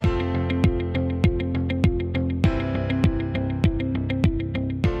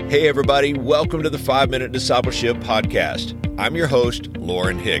Hey everybody, welcome to the 5-Minute Discipleship Podcast. I'm your host,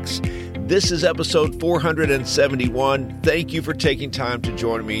 Lauren Hicks. This is episode 471. Thank you for taking time to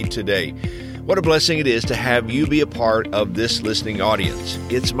join me today. What a blessing it is to have you be a part of this listening audience.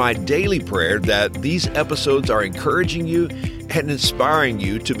 It's my daily prayer that these episodes are encouraging you and inspiring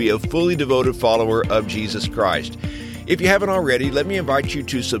you to be a fully devoted follower of Jesus Christ. If you haven't already, let me invite you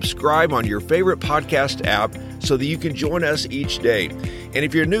to subscribe on your favorite podcast app so that you can join us each day. And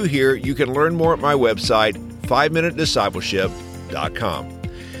if you're new here, you can learn more at my website, 5minutediscipleship.com.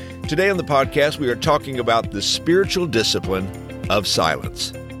 Today on the podcast, we are talking about the spiritual discipline of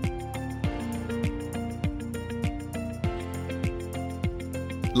silence.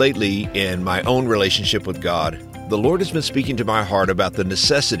 Lately, in my own relationship with God, the Lord has been speaking to my heart about the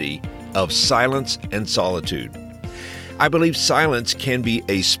necessity of silence and solitude. I believe silence can be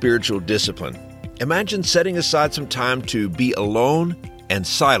a spiritual discipline. Imagine setting aside some time to be alone and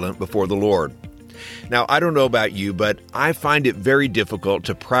silent before the Lord. Now, I don't know about you, but I find it very difficult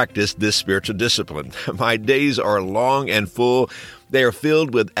to practice this spiritual discipline. My days are long and full. They are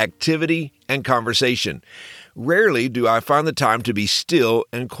filled with activity and conversation. Rarely do I find the time to be still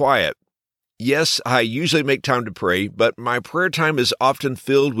and quiet. Yes, I usually make time to pray, but my prayer time is often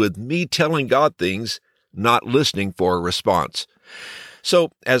filled with me telling God things, not listening for a response.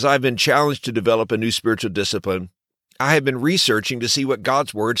 So, as I've been challenged to develop a new spiritual discipline, I have been researching to see what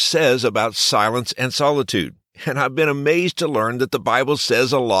God's Word says about silence and solitude. And I've been amazed to learn that the Bible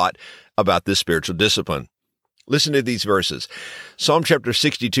says a lot about this spiritual discipline. Listen to these verses. Psalm chapter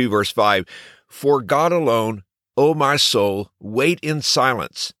 62, verse 5, "For God alone, O my soul, wait in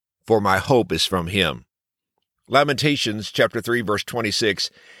silence, for my hope is from Him." Lamentations chapter 3, verse 26,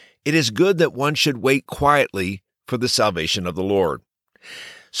 "It is good that one should wait quietly for the salvation of the Lord."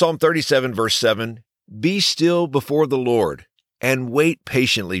 Psalm 37, verse 7, "Be still before the Lord and wait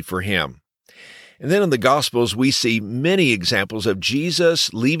patiently for Him." And then in the Gospels, we see many examples of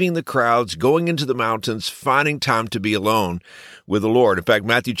Jesus leaving the crowds, going into the mountains, finding time to be alone with the Lord. In fact,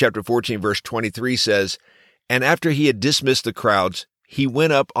 Matthew chapter 14, verse 23 says, "And after He had dismissed the crowds, He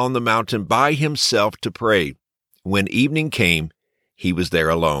went up on the mountain by Himself to pray. When evening came, He was there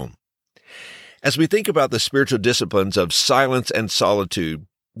alone." As we think about the spiritual disciplines of silence and solitude,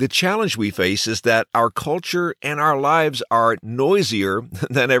 the challenge we face is that our culture and our lives are noisier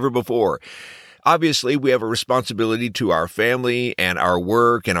than ever before. Obviously, we have a responsibility to our family and our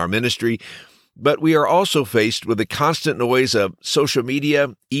work and our ministry, but we are also faced with the constant noise of social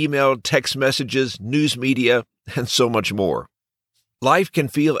media, email, text messages, news media, and so much more. Life can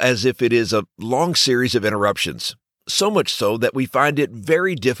feel as if it is a long series of interruptions. So much so that we find it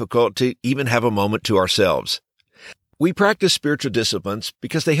very difficult to even have a moment to ourselves. We practice spiritual disciplines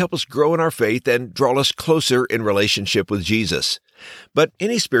because they help us grow in our faith and draw us closer in relationship with Jesus. But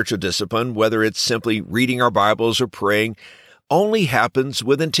any spiritual discipline, whether it's simply reading our Bibles or praying, only happens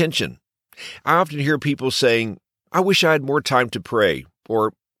with intention. I often hear people saying, "I wish I had more time to pray,"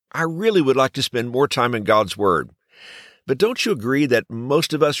 or "I really would like to spend more time in God's Word." But don't you agree that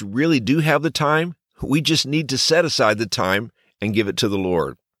most of us really do have the time? We just need to set aside the time and give it to the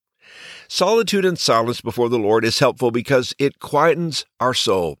Lord. Solitude and silence before the Lord is helpful because it quietens our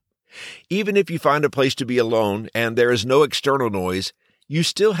soul. Even if you find a place to be alone and there is no external noise, you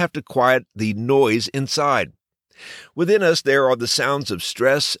still have to quiet the noise inside. Within us, there are the sounds of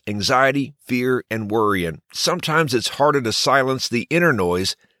stress, anxiety, fear, and worry, and sometimes it's harder to silence the inner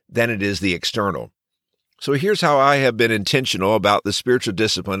noise than it is the external. So here's how I have been intentional about the spiritual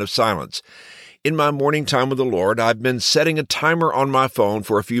discipline of silence. In my morning time with the Lord, I've been setting a timer on my phone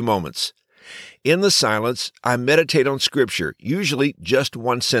for a few moments. In the silence, I meditate on Scripture, usually just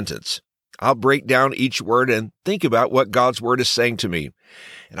one sentence. I'll break down each word and think about what God's Word is saying to me.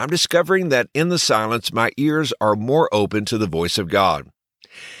 And I'm discovering that in the silence, my ears are more open to the voice of God.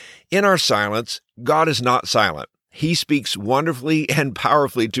 In our silence, God is not silent. He speaks wonderfully and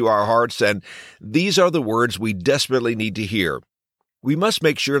powerfully to our hearts, and these are the words we desperately need to hear. We must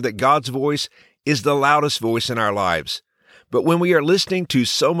make sure that God's voice is the loudest voice in our lives. But when we are listening to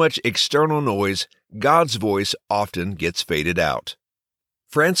so much external noise, God's voice often gets faded out.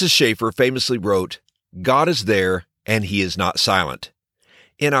 Francis Schaeffer famously wrote, "God is there and He is not silent."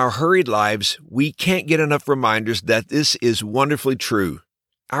 In our hurried lives, we can't get enough reminders that this is wonderfully true.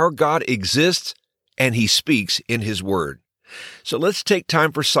 Our God exists and He speaks in His Word. So let's take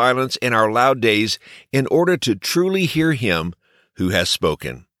time for silence in our loud days in order to truly hear Him who has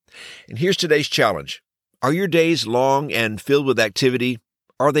spoken. And here's today's challenge. Are your days long and filled with activity?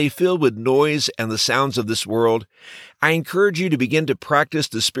 Are they filled with noise and the sounds of this world? I encourage you to begin to practice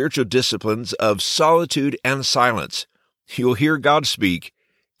the spiritual disciplines of solitude and silence. You'll hear God speak,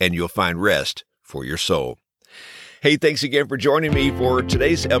 and you'll find rest for your soul. Hey, thanks again for joining me for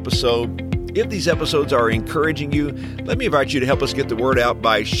today's episode. If these episodes are encouraging you, let me invite you to help us get the word out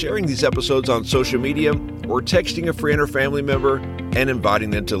by sharing these episodes on social media or texting a friend or family member and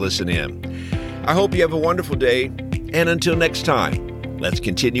inviting them to listen in. I hope you have a wonderful day, and until next time, let's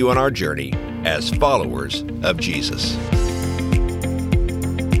continue on our journey as followers of Jesus.